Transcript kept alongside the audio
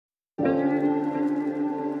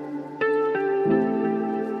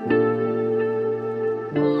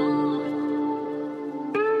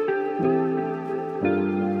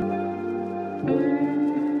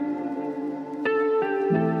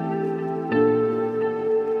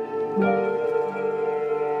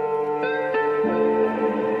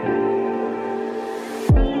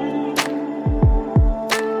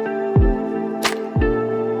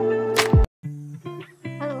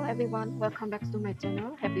back to my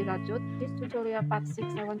channel, Happy Rajut. This tutorial part 6,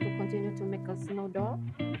 I want to continue to make a snow doll,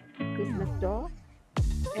 Christmas doll.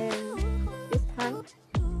 And this time,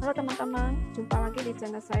 halo teman-teman, jumpa lagi di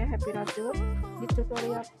channel saya Happy Rajut. Di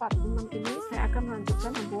tutorial part 6 ini saya akan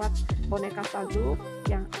melanjutkan membuat boneka salju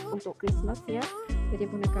yang untuk Christmas ya.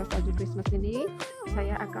 Jadi boneka salju Christmas ini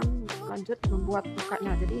saya akan lanjut membuat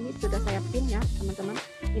mukanya. Jadi ini sudah saya pin ya teman-teman.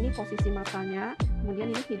 Ini posisi matanya,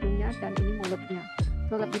 kemudian ini hidungnya, dan ini mulutnya.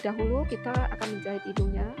 Terlebih dahulu kita akan menjahit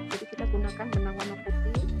hidungnya, jadi kita gunakan benang warna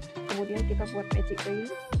putih, kemudian kita buat magic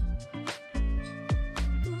ring,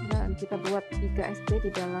 dan kita buat 3 ST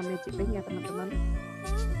di dalam magic ring ya teman-teman.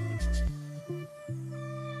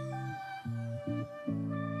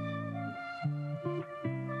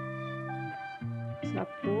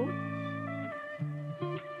 Satu,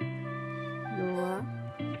 dua,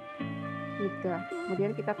 tiga.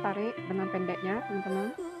 Kemudian kita tarik benang pendeknya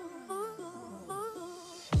teman-teman.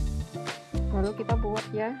 Lalu kita buat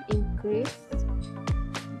ya increase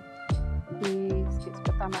di stitch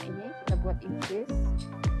pertama ini, kita buat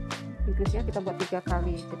increase-nya kita buat 3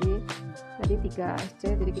 kali. Jadi tadi 3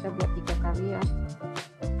 SC, jadi kita buat 3 kali ya.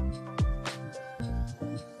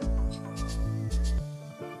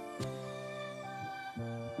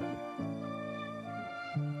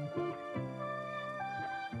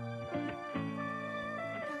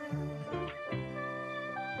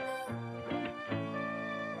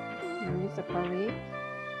 Sekali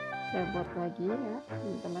saya buat lagi ya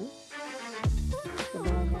teman-teman,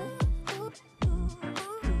 sebelahnya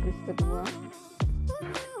increase kedua,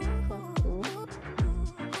 1,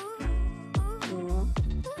 2,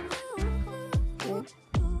 oke,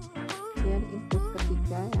 kemudian increase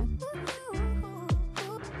ketiga ya,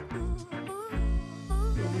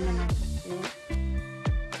 yang mana kecil,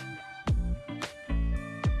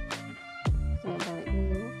 saya balik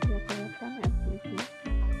dulu biar kelihatan ya ini.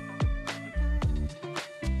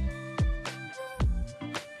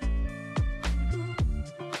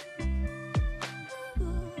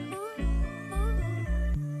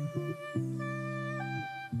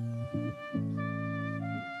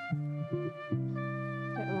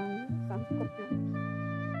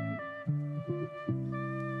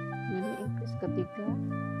 Ini increase ketiga.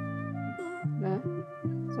 Nah,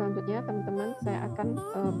 selanjutnya teman-teman saya akan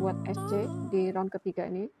buat SC di round ketiga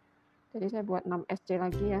ini. Jadi saya buat 6 SC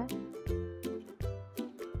lagi ya.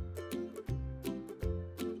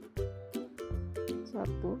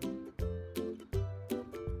 Satu,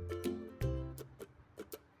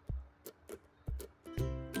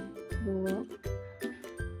 dua,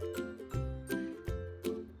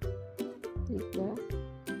 tiga,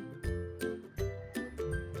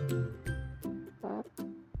 4,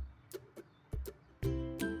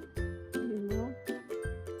 5,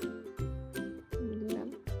 kemudian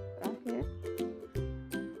terakhir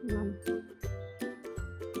 6.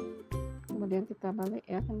 Kemudian kita balik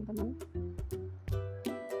ya teman-teman.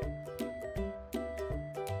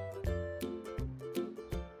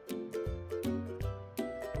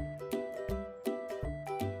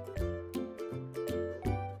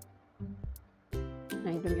 Nah,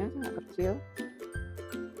 hidungnya sangat kecil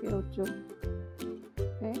di ujung.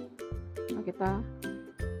 Oke, nah kita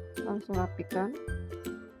langsung rapikan.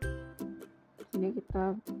 Sini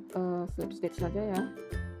kita slip stitch saja ya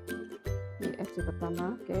di SC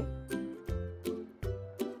pertama. Oke,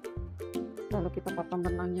 lalu kita potong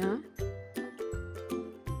benangnya.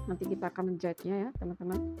 Nanti kita akan menjahitnya ya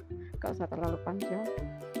teman-teman, gak usah terlalu panjang.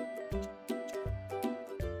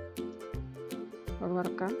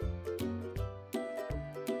 Keluarkan.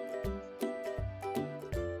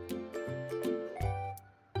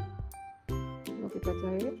 Kita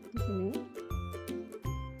jahit di sini.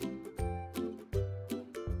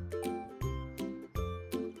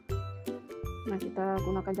 Nah, kita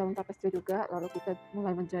gunakan jarum tapestry juga, lalu kita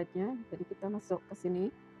mulai menjahitnya. Jadi kita masuk ke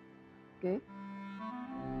sini. Oke,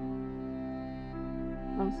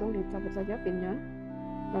 langsung dicabut saja pinnya,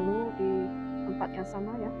 lalu di tempat yang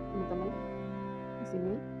sama ya teman-teman, di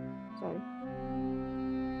sini. Sorry.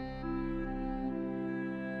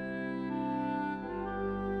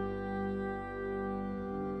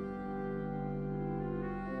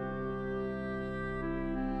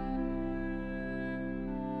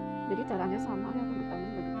 Jadi caranya sama ya teman-teman,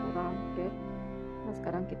 lebih kurang. Oke, nah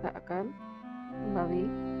sekarang kita akan kembali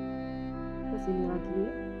ke sini lagi,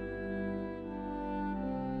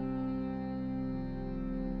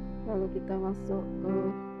 lalu kita masuk ke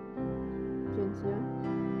jeansnya.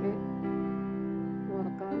 Oke,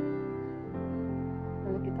 keluarkan,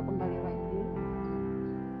 lalu kita kembali lagi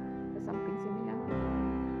ke samping sini ya.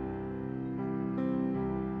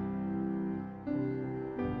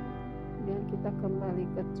 Kemudian kita kembali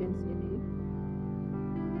ke jeans ini.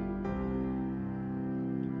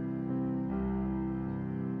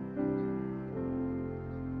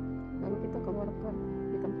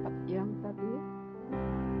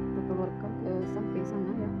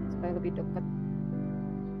 lebih dekat.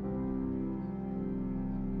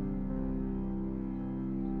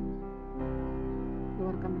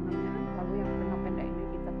 Keluarkan benangnya, lalu yang benang pendek ini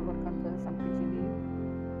kita keluarkan ke samping sini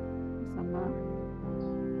bersama.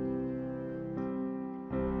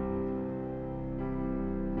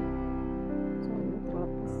 Soalnya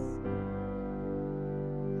terlepas.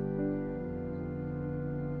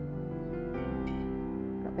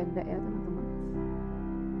 Agak pendek ya teman-teman.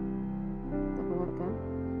 Kita keluarkan.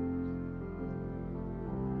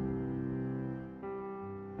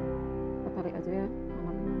 Kita tarik aja ya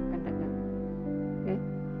benang pendeknya. Oke,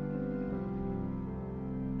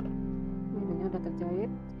 ini udah terjahit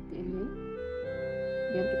seperti ini.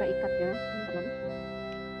 Biar kita ikat ya teman-teman.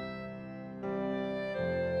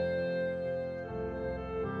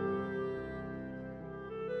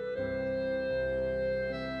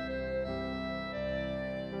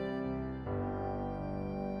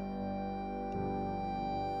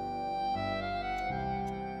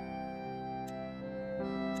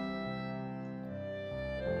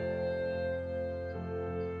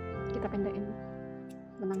 Kita pendekin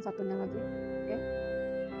benang satunya lagi. Oke.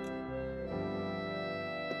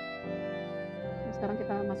 Nah, sekarang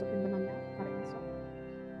kita masukin benangnya, tarik masuk.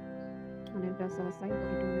 Nah, ini udah selesai untuk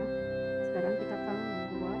hidungnya. Sekarang kita akan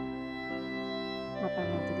membuat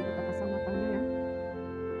matanya. Jadi kita pasang matanya ya.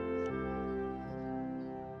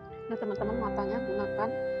 Nah teman-teman, matanya gunakan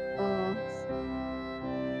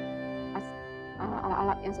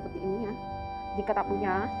alat-alat yang seperti ini ya. Jika tak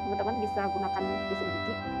punya, teman-teman bisa gunakan tusuk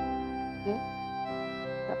gigi. Oke,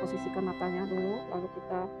 kita posisikan matanya dulu, lalu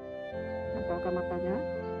kita tempelkan matanya.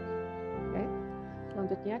 Oke,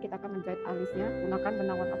 selanjutnya kita akan menjahit alisnya. Gunakan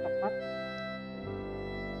benang warna coklat.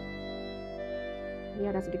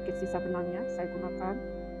 Ini ada sedikit sisa benangnya, saya gunakan.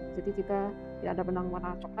 Jadi jika tidak ada benang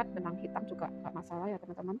warna coklat, benang hitam juga nggak masalah ya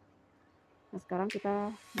teman-teman. Nah sekarang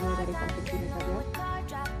kita mulai dari samping sini saja. Kita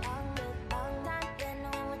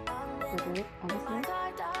jahit alisnya.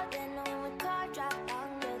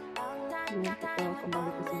 Ini kita kembali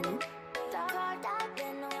ke sini.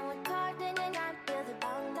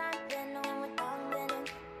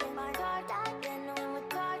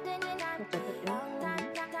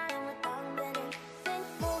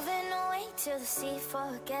 To the sea for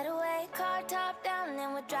a getaway, car top down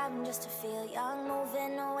and we're driving just to feel young.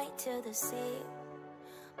 Moving away to the sea,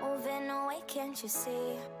 moving away, can't you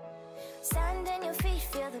see? Sand in your feet,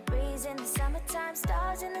 feel the breeze in the summertime.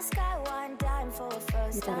 Stars in the sky, one dime for a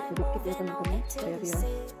first time. Moving away to the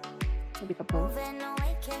sea, moving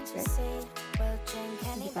away, can't you see? We'll drink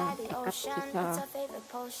anybody ocean, it's our favorite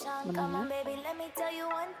potion. Come on baby, let me tell you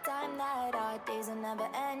one time that our days will never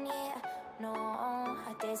end, yeah. No,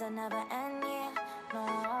 our days will never end, yeah. No,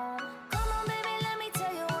 come on baby, let me tell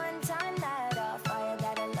you one time that our fire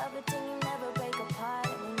got a love it till you never break apart.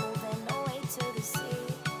 And we're moving away to the sea,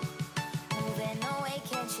 moving away,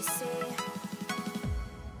 can't you see?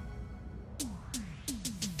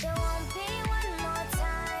 There won't be one more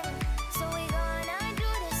time, so we gonna do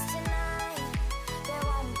this tonight. There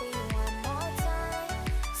won't be one more time,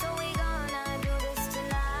 so we gonna do this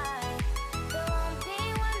tonight. There won't be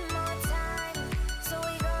one more time, so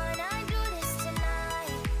we gonna do this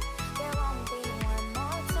tonight. There won't be one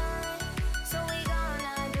more time, so we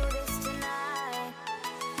gonna do this tonight.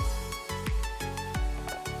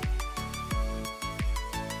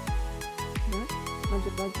 Nah,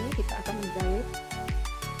 lanjut lagi kita akan menjahit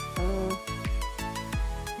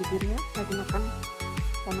bibirnya. Saya gunakan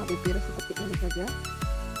warna bibir seperti ini saja,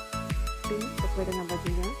 pink sesuai dengan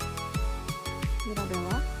bajunya. Ini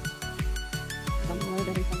adalah, kita mulai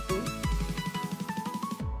dari samping.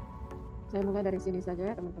 Saya mulai dari sini saja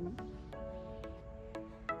ya teman-teman.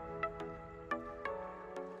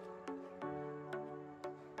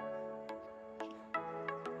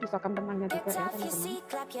 Pisahkan benangnya juga It's ya off your teman-teman. seat,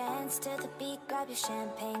 clap your hands to the beat, grab your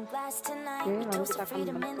champagne glass tonight. Oke, We lalu toast kita to akan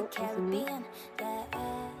freedom in the bentuk di sini. Caribbean, yeah,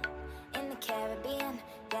 in the Caribbean,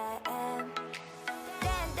 yeah.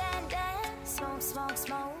 Dan, dan, dan, smoke, smoke,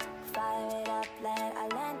 smoke, fire it up, let our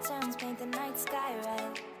lanterns paint the night sky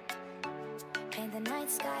red, paint the night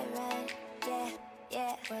sky red, yeah,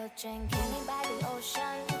 yeah. We'll drink anybody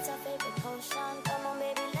ocean, it's our favorite potion. Come on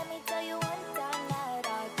baby, let me tell you one time that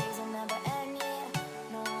our days will never end, yeah.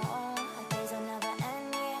 No, our days will never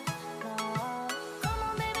end, yeah. No, come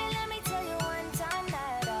on baby, let me tell you one time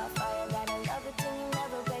that our fire got a love it till you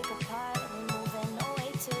never break apart. We're moving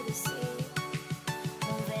away to the sea,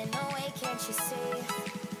 moving away, can't you see?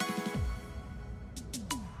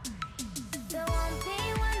 There won't be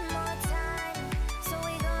one more time, so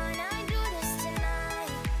we gonna do this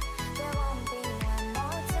tonight. There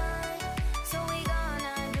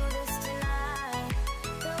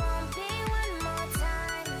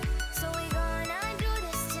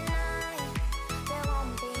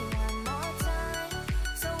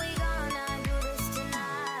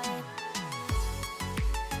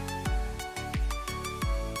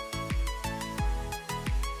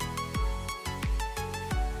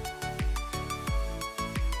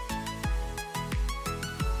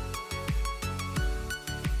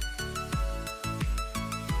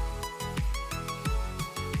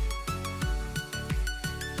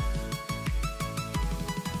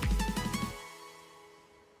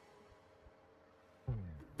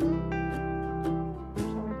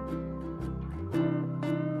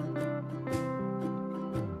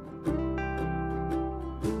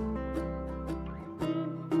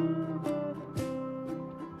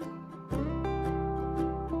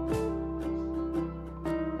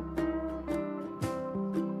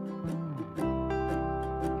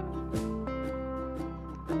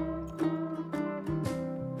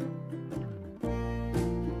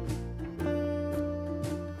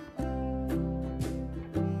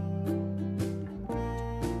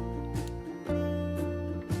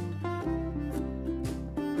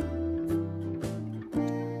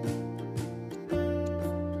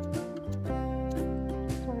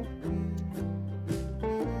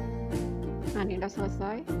Nah, ini udah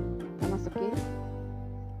selesai, kita masukin,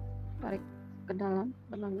 tarik ke dalam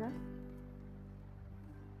benangnya.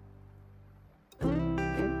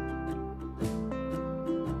 Oke.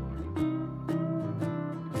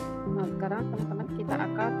 Nah, sekarang teman-teman kita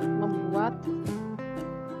akan membuat,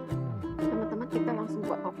 kita langsung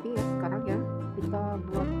buat topi ya sekarang ya. Kita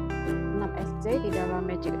buat 6 SC di dalam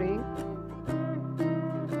magic ring.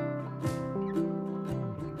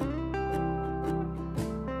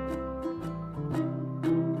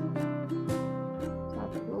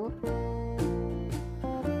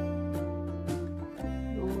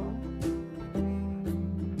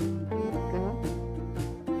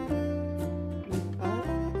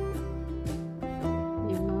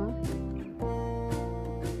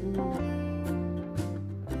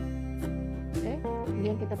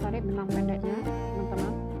 Kita tarik benang pendeknya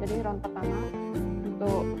teman-teman. Jadi round pertama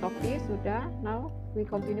untuk topi sudah. Now we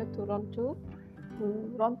continue to round 2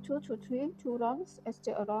 to 3 2 rounds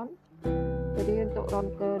SC around. Jadi untuk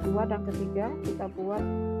round kedua dan ketiga kita buat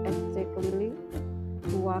SC keliling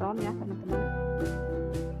 2 round ya teman-teman.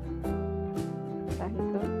 Kita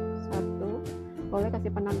hitung 1. Boleh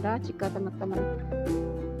kasih penanda jika teman-teman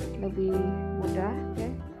lebih mudah. Oke.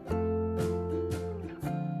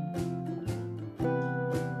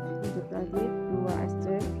 Lagi 2 SC.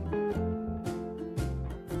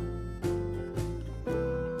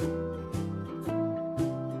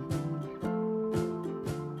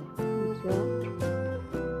 Hijau.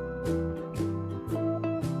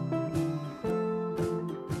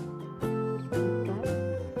 Sikat.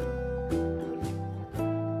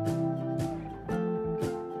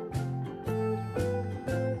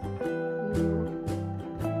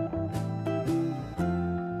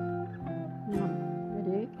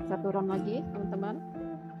 Satu round lagi teman-teman.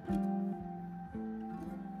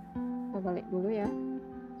 Kita balik dulu ya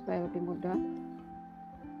supaya lebih mudah.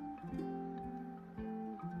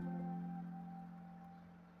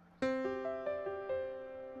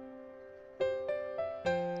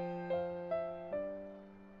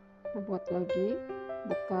 Kita buat lagi,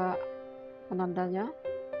 buka penandanya,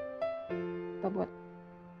 kita buat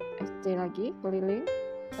SC lagi keliling,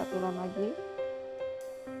 satu round lagi,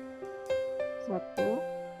 1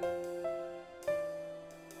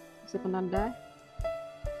 penanda.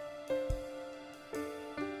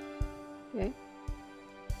 Oke,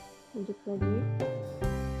 lanjut lagi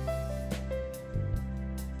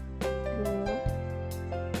 2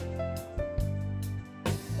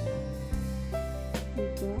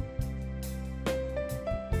 3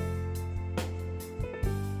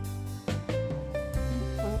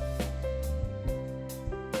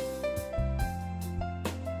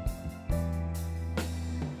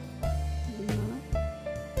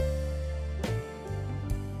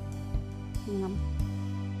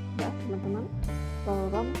 ya teman-teman.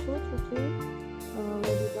 Round 2 to 3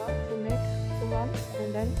 we do that to make 2 rounds,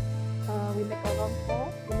 and then we make a round 4,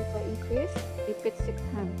 we make a increase, repeat 6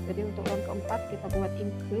 times. Jadi untuk round keempat kita buat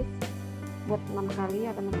increase, buat 6 kali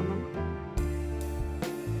ya teman-teman.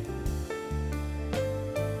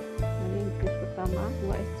 Jadi increase pertama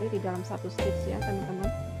 2 SC di dalam 1 stitch ya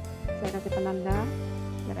teman-teman. Saya kasih penanda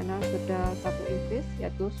karena sudah 1 increase,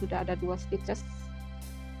 yaitu sudah ada 2 stitches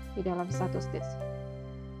di dalam 1 stitch.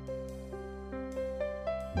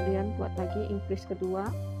 Kemudian buat lagi increase kedua,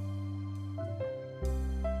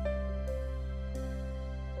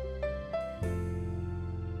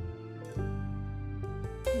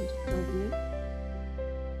 lanjut lagi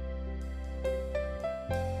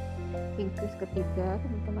increase ketiga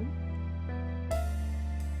teman-teman,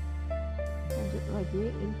 lanjut lagi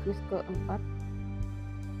increase keempat,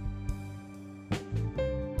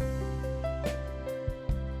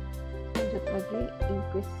 lanjut lagi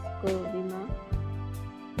increase ke-5,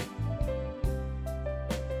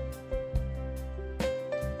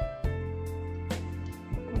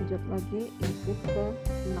 lanjut lagi increase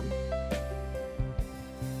ke-6.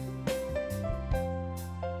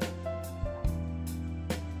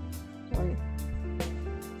 Sorry.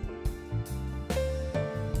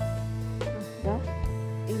 Nah,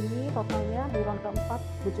 ini totalnya di round keempat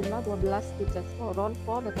berjumlah 12 stitches. For round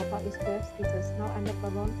 4 the total is 12 stitches. Now I make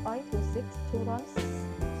a round 5 to 6 2 rounds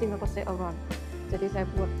single crochet around. Jadi saya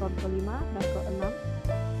buat round ke-5 dan ke-6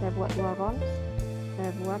 saya buat 2 rounds,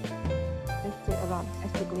 saya buat SC around,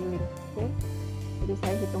 SC keliling. Oke, jadi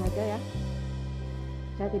saya hitung aja ya,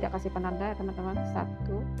 saya tidak kasih penanda ya teman-teman.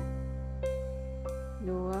 1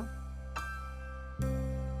 2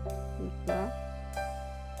 3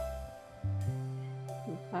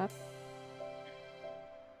 4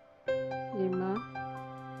 5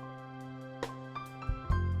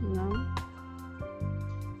 6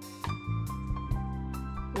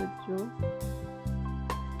 7 7,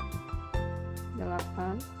 8,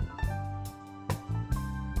 9,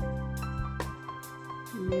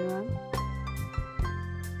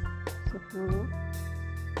 10,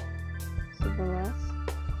 11,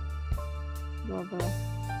 12.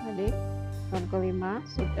 Jadi round kelima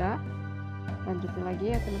sudah. Lanjutin lagi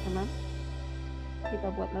ya teman-teman, kita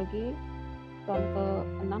buat lagi round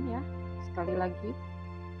ke-6 ya, sekali lagi.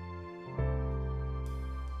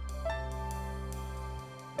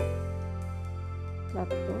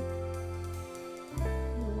 Satu,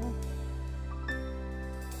 dua,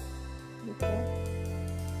 tiga,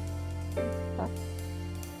 empat,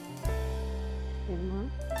 lima,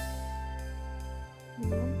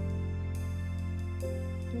 enam,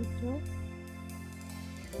 tujuh,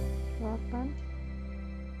 8,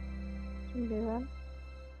 9,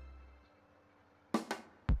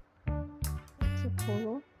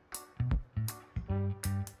 10,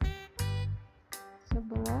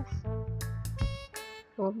 11,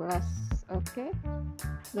 12. Oke,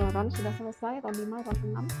 round sudah selesai, round 5, round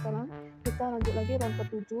 6. Sekarang kita lanjut lagi round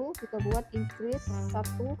ke-7. Kita buat increase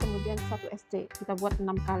 1, kemudian 1 SC. Kita buat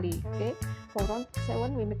 6 kali. Oke, for round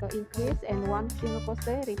 7 we make an increase and 1 single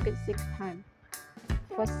crochet, repeat 6 times.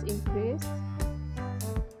 First increase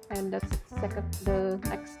and the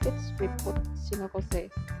next stitch we put single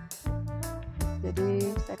crochet.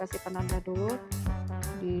 Jadi saya kasih penanda dulu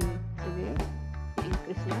di sini, di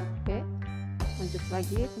increase nya. Oke, lanjut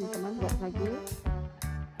lagi teman-teman, buat lagi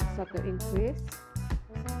 1 increase,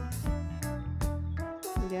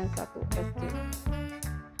 kemudian 1 SC.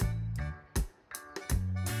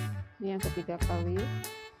 Ini yang ketiga kali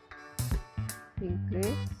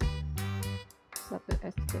increase, 1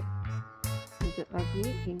 SC. Lanjut lagi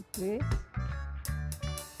increase,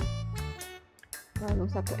 lalu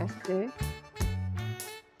 1 SC,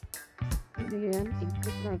 kemudian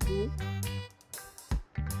increase lagi,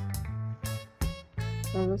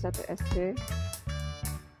 lalu 1 SC,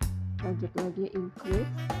 lanjut lagi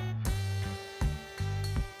increase,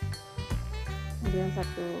 kemudian 1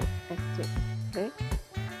 SC. Oke,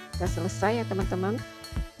 sudah selesai ya teman-teman.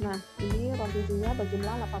 Nah, ini round 7 nya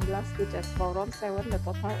berjumlah 18 stitches. For round 7 the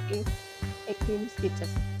total is 18 stitches.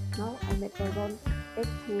 Now I make a round 8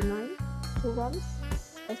 to 9, 2 rounds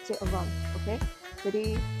SC around. Oke,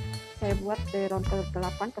 jadi saya buat dari round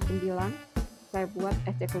ke-8 ke 9 saya buat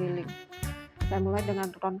SC keliling. Saya mulai dengan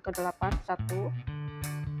round ke-8, 1,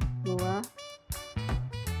 2,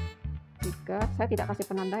 3. Saya tidak kasih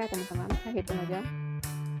penanda ya teman-teman, saya hitung aja.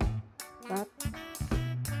 4,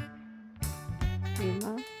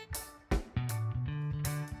 5,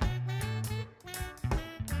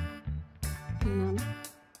 6,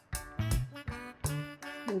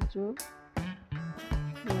 7,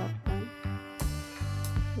 8,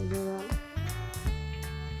 9.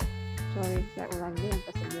 Sorry, saya ulangi yang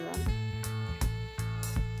ke 9,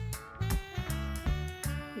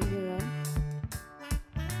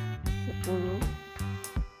 10,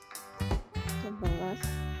 11,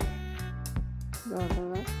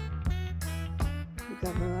 12,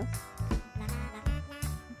 13,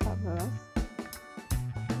 14,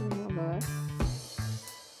 15,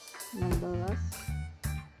 16,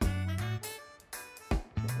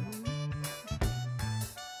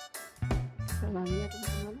 16 ya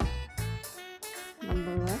teman-teman,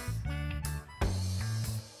 16,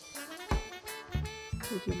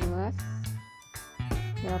 17,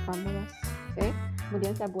 18. Oke,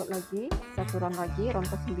 kemudian saya buat lagi satu round lagi, round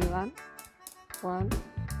ke-9. 1,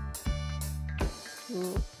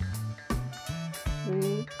 2,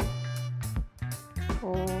 3,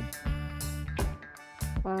 4,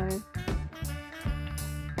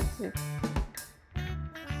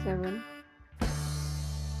 5, 6,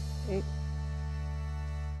 7,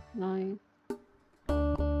 8, 9,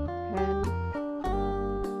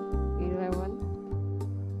 10, 11,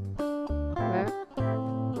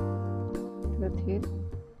 12, 13, 14, 15,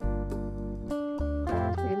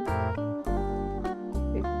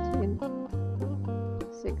 16,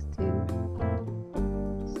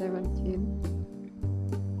 17,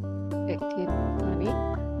 18. Nah, ini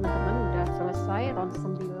teman-teman udah selesai round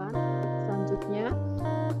 9. Selanjutnya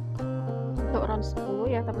untuk round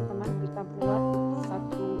 10 ya teman-teman, kita buat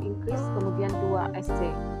 1 increase kemudian 2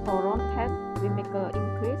 SC. For round 10 we make a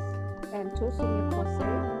increase and 2 single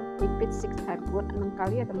crochet, repeat 6 times. Buat 6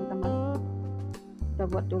 kali ya teman-teman. Kita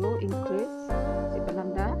buat dulu increase, si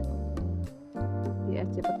penanda di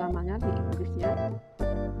SC pertamanya, di increase nya.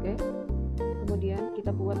 Oke, kemudian kita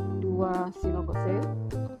buat 2 single crochet,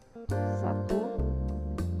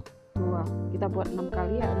 1, 2. Kita buat 6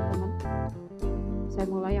 kali ya teman-teman. Saya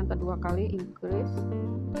mulai yang kedua kali increase,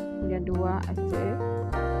 kemudian 2 SC,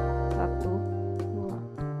 1, 2.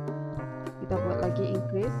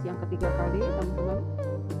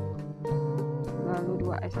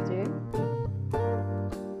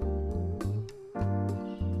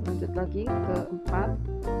 lagi ke 4,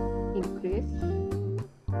 increase,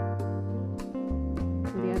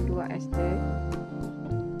 kemudian 2 SD,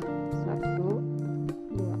 1, 2,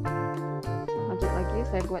 lanjut lagi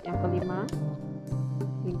saya buat yang kelima,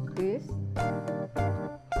 increase,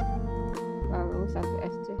 lalu 1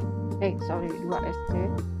 SD, 2 SD.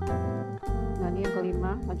 Nah ini yang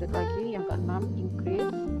kelima, lanjut lagi yang keenam,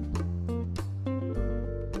 increase,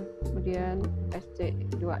 kemudian SD,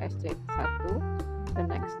 2 SD, 1, the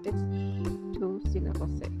next stitch 2 single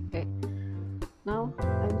crochet. Okay, now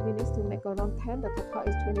I'm finished to make a round 10. The total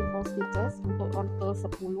is 24 stitches. Untuk round ke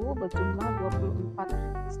 10 berjumlah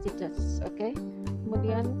 24 stitches. Okay,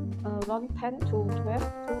 kemudian round 10 to 12,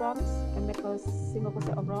 2 rounds and make a single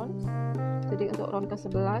crochet of rounds. Jadi untuk round ke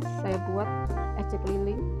 11 saya buat ecek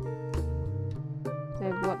keliling.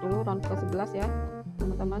 Saya buat dulu round ke 11 ya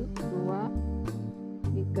teman-teman,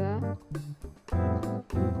 2, 3,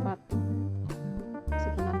 4 si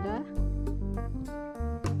penanda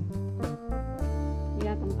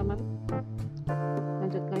ya teman-teman.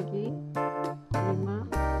 Lanjut lagi 5,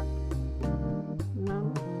 6,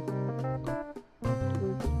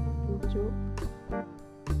 7,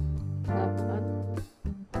 8,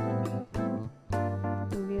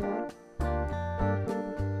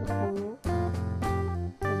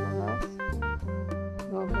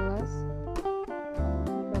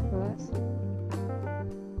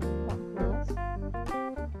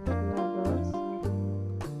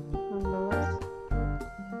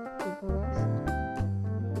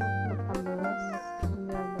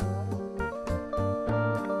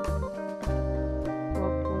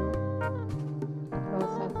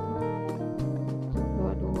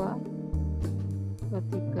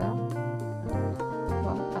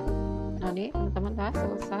 teman-teman dah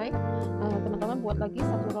selesai. Teman-teman buat lagi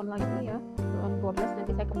satu round lagi ya, round 12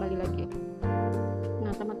 nanti saya kembali lagi.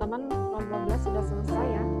 Nah teman-teman, round 12 sudah selesai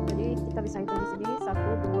ya, jadi kita bisa hitung di sini 1,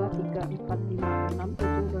 2, 3, 4, 5, 6,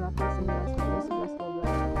 7, 8, 9, 10, 11, 12.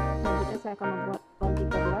 Selanjutnya saya akan membuat round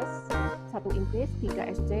 13, 1 increase, 3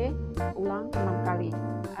 SC, ulang 6 kali.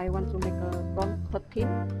 I want to make a round 13,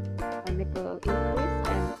 I make a increase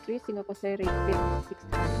and 3 single crochet, repeat 6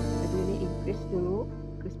 times. Jadi ini increase dulu,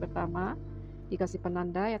 increase pertama dikasih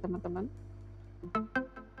penanda ya teman-teman.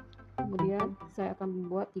 Kemudian saya akan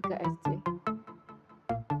membuat 3 SC,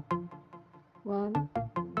 1,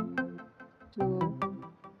 2,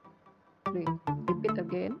 3, repeat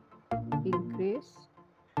again, increase,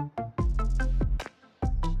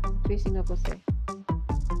 3 single crochet,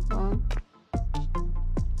 1,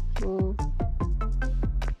 2,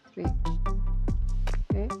 3.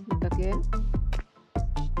 Okay, repeat again,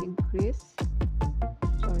 increase,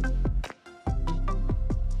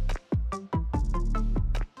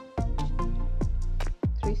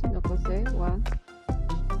 3 single crochet, 1,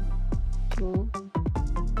 2,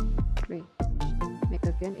 3. Make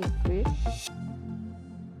again, increase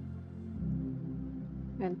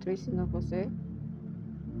and 3 single crochet,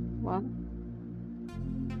 1,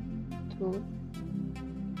 2,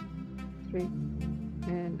 3,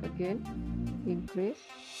 and again increase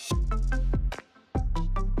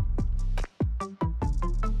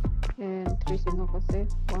and 3 single crochet,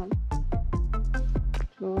 1,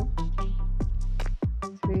 2,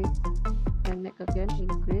 3, and make again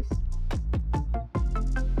increase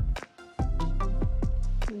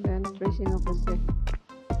and then 3 single crochet,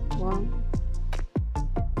 1,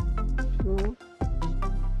 2,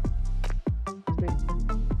 3.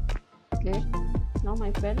 Okay, now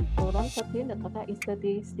my friend, for round 13 the total is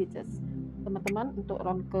 30 stitches. Teman-teman, untuk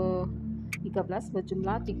round ke 13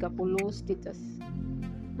 berjumlah 30 stitches.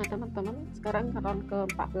 Nah teman-teman, sekarang round ke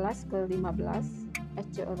 14 ke 15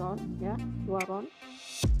 SC round ya, 2 round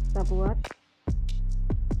kita buat.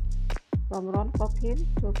 From round 14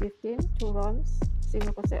 to 15, 2 rounds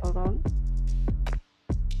single crochet around,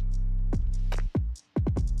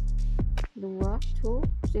 2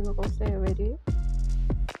 single crochet ready,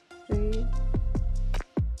 3,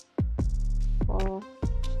 4,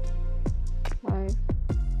 5,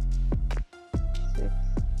 6,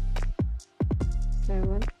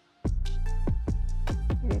 7,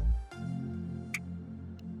 8,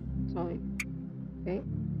 sorry, 8,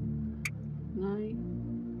 9,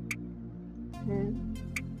 10,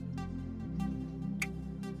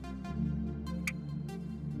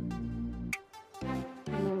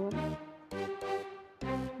 11,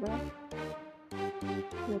 12,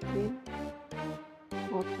 13,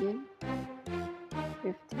 14,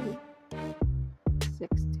 15,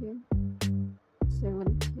 16,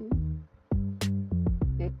 17,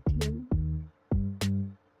 18,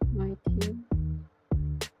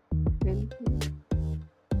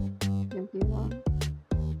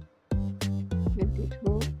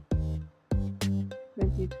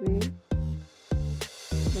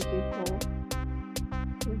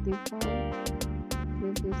 24, 25,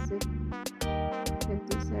 26,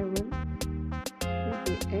 27,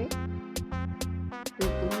 28,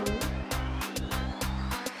 29,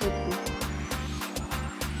 30.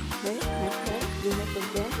 Okay, my friend, we make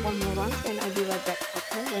again one more round and I'll be right back.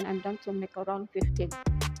 Okay, when I'm done to make around 15.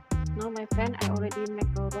 Now my friend, I already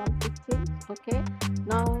make around 15. Okay,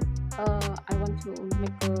 now I want to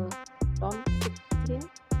make a round 16.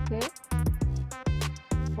 Okay,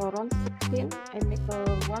 for round 16 I make a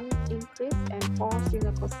 1 increase and 4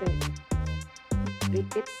 single crochet,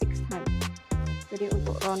 repeat 6 times. Jadi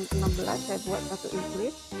untuk round 16 saya buat 1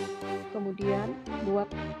 increase, kemudian buat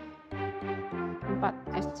 4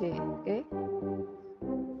 SC. Okay,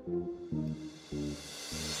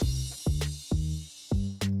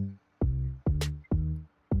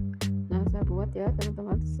 nah saya buat ya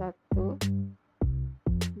teman-teman, 1, 2,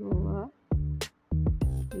 3,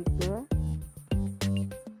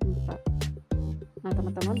 4. Nah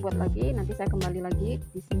teman-teman buat lagi, nanti saya kembali lagi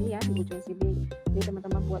di sini ya, di ujung sini. Jadi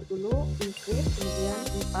teman-teman buat dulu increase, kemudian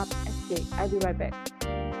 4 SC. I'll be right back.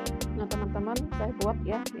 Nah teman-teman, saya buat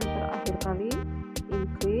ya yang terakhir kali,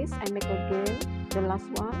 increase, I make again the last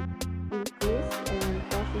one, increase and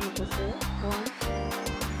 4 single crochet,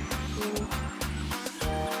 1, 2,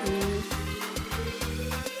 3,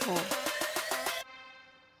 4.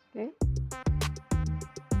 Okay,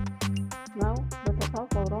 now the total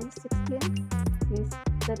for round 16 is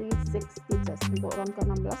 36 stitches. Untuk round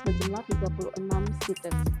ke-16 berjumlah 36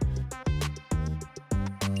 stitches.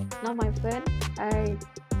 Now my friend, I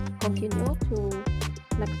continue to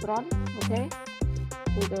next round, okay,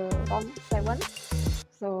 to the round 7.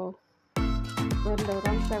 So when the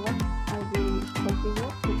round 7 I will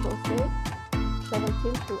continue to crochet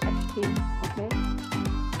 17 to 18. Okay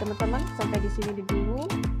teman-teman, sampai di sini dulu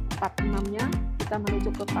part 6 nya, kita menuju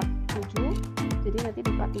ke part 7. Jadi nanti di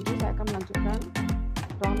part 7 saya akan melanjutkan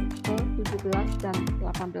round ke 17 dan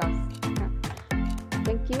 18. Nah,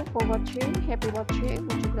 thank you for watching, happy watching,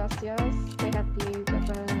 muchas gracias, stay happy, bye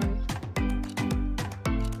bye.